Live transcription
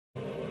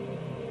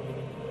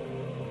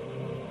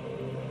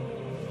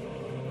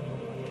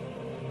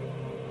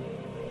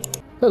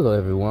Hello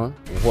everyone,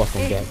 welcome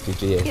back to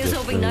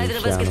JHS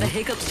Dreams channel.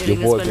 Your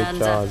boy Big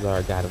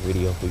Charizard got a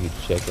video for you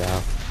to check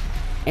out.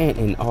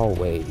 And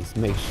always,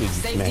 make sure you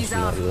smash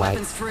that like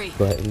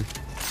button,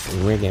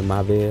 ringing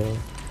my bell,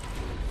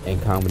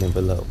 and commenting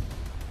below.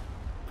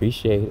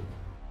 Appreciate it.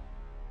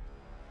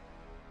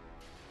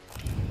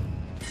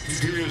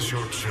 Here's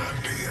your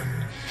champion.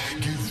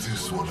 Give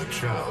this one a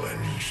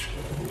challenge,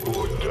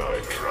 or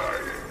die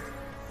trying.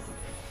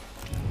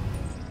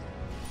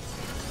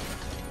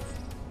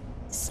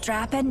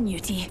 Strap in,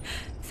 Newty.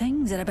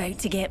 Things are about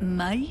to get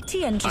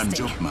mighty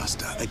interesting. I'm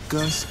Jumpmaster, a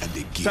curse and a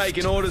gift.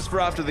 Taking orders for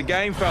after the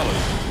game, fellas.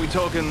 We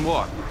talking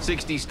what?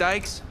 60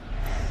 steaks?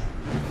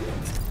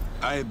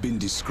 I have been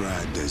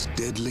described as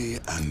deadly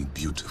and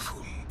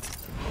beautiful.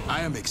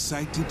 I am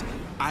excited.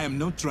 I am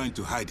not trying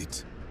to hide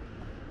it.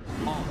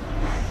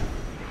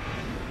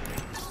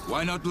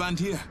 Why not land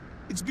here?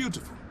 It's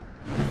beautiful.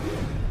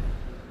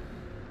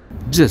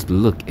 Just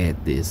look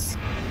at this.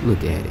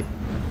 Look at it.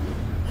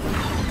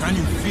 Can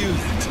you feel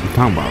it? I'm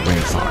talking about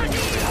Raffles.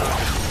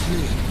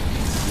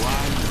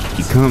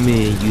 You come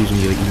in using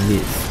your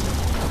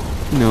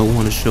emits, you know,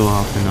 want to show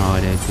off and all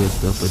that good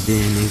stuff, but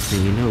then next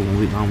thing you know, when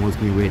we almost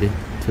get ready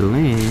to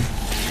land,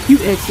 you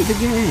exit the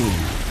game.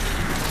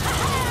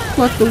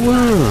 What the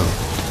world?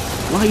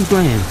 Why you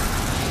playing?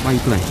 Why you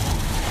playing?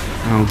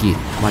 I don't get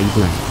it. Why you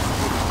playing?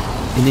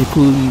 And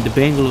including the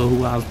Bangalore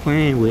who I was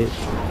playing with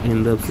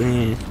ended up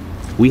saying,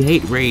 we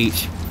hate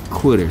rage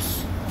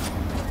quitters.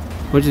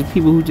 Or just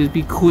people who just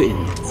be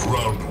quitting.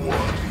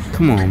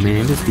 Come on,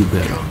 man, let's do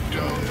better.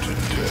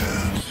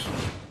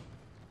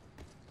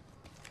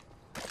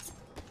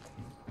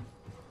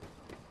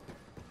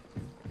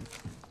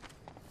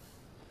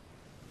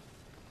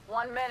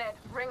 1 minute.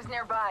 Rings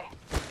nearby.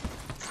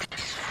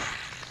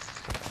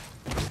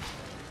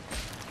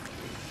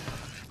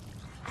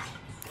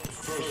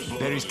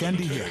 There is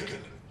candy here.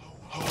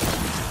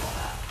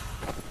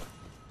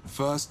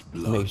 First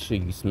blood. Make sure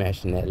you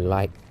smashing that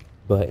like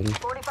button,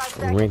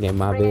 ringing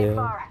my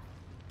bell,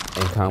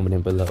 and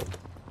commenting below.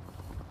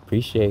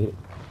 Appreciate it.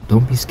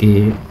 Don't be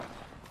scared.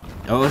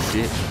 Oh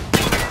shit.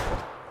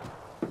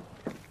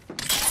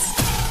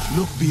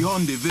 Look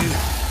beyond the veil.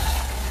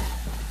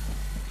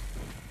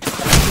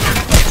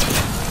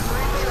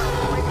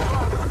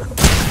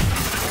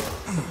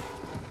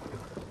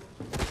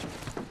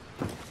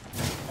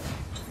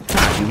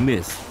 You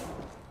missed.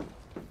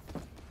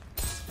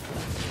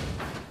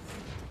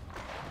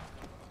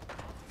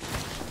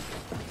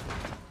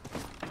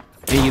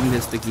 And you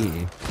missed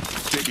again.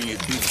 Taking it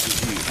deep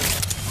to heal.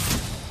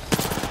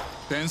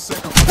 10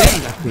 seconds.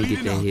 Dang, I couldn't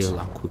get that heal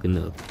out quick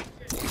enough.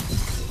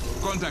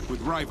 Contact with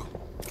rival.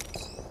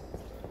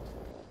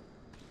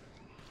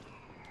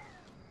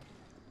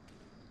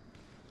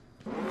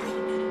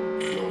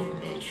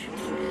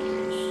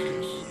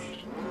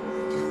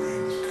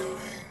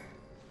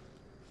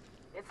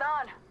 It's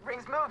on.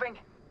 Rings moving.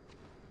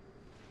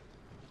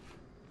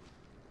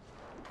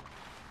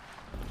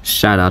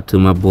 Shout out to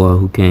my boy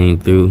who came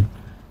through.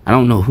 I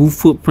don't know who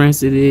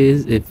footprints it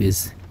is, if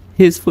it's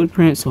his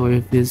footprints or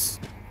if it's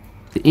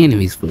the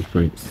enemy's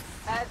footprints.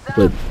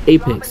 But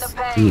Apex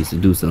needs to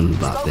do something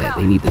about that.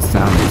 They need to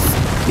silence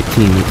your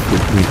teammates'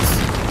 footprints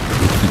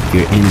and keep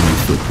your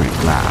enemy's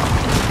footprints loud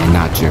and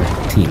not your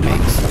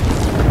teammates.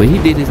 But he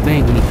did his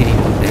thing when he came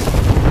with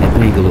that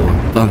Bangalore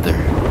Thunder.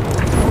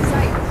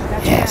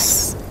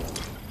 Yes.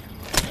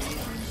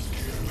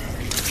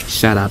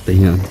 Shout out to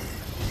him.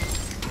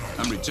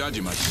 I'm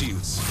recharging my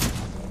shields.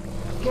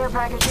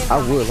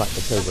 I would like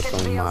to play with some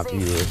of my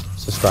viewers,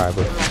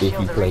 subscribers, if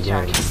you play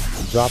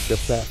games. Drop your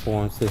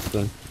platform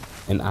system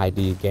and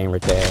ID gamer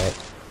tag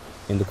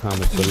in the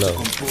comments below.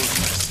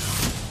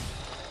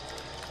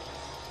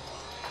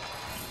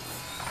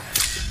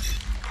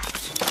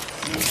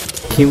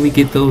 Can we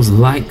get those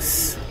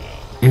likes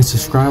and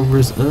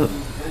subscribers up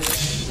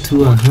to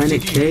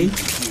 100K?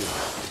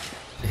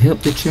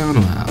 Help the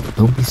channel out.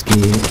 Don't be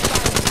scared.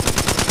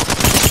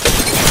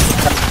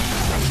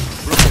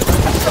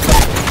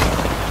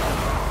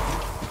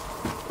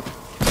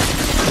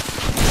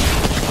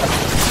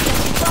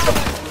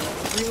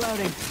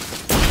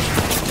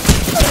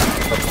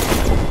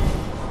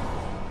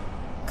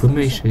 But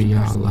make sure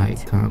y'all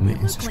like, comment,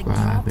 and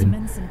subscribe,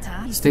 and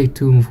stay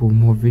tuned for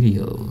more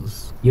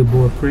videos. Your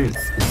boy Prince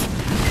is